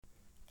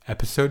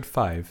Episode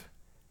 5.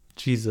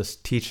 Jesus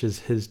teaches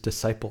his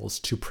disciples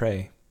to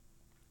pray.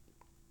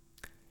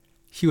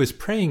 He was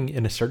praying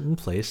in a certain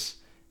place,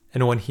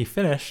 and when he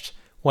finished,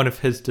 one of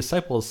his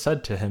disciples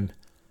said to him,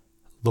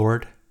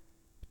 "Lord,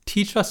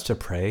 teach us to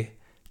pray,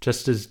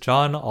 just as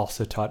John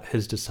also taught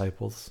his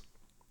disciples."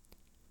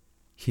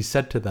 He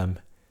said to them,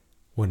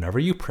 "Whenever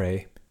you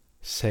pray,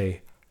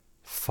 say,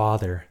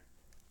 'Father,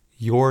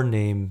 your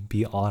name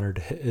be honored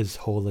as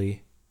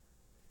holy.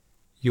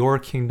 Your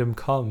kingdom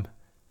come.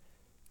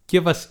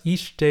 Give us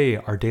each day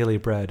our daily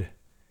bread,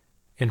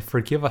 and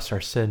forgive us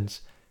our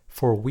sins,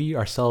 for we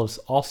ourselves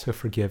also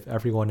forgive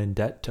everyone in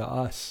debt to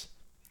us.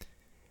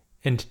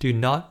 And do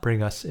not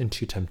bring us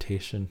into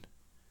temptation.'"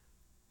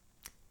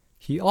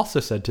 He also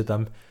said to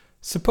them,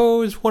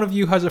 "Suppose one of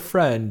you has a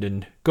friend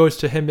and goes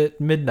to him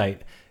at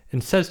midnight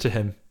and says to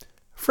him,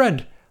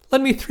 'Friend,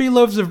 lend me 3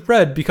 loaves of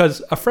bread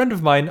because a friend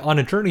of mine on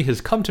a journey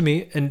has come to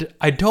me and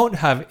I don't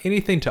have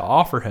anything to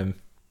offer him.'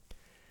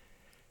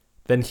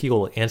 Then he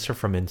will answer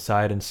from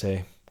inside and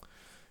say,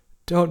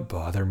 'Don't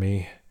bother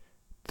me.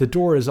 The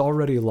door is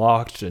already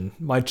locked and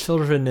my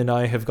children and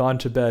I have gone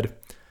to bed.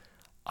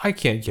 I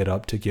can't get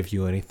up to give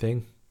you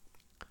anything.'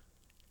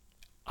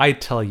 I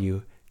tell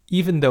you,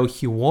 even though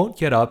he won't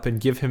get up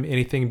and give him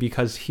anything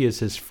because he is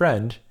his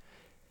friend,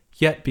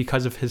 yet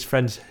because of his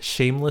friend's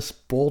shameless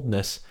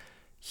boldness,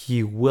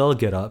 he will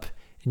get up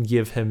and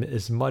give him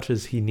as much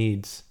as he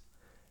needs.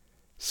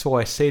 So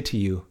I say to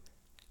you,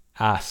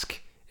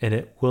 ask, and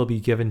it will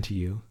be given to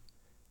you.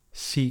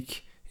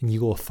 Seek, and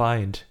you will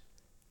find.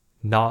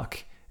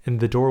 Knock, and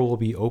the door will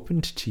be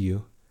opened to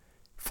you.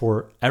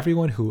 For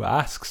everyone who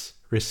asks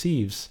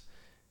receives,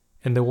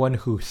 and the one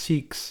who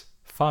seeks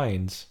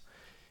finds,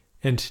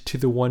 and to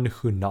the one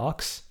who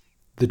knocks,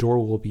 the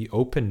door will be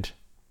opened."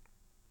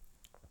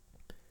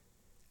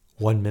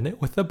 1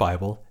 Minute with the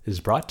Bible is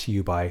brought to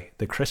you by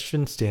the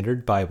Christian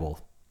Standard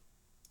Bible.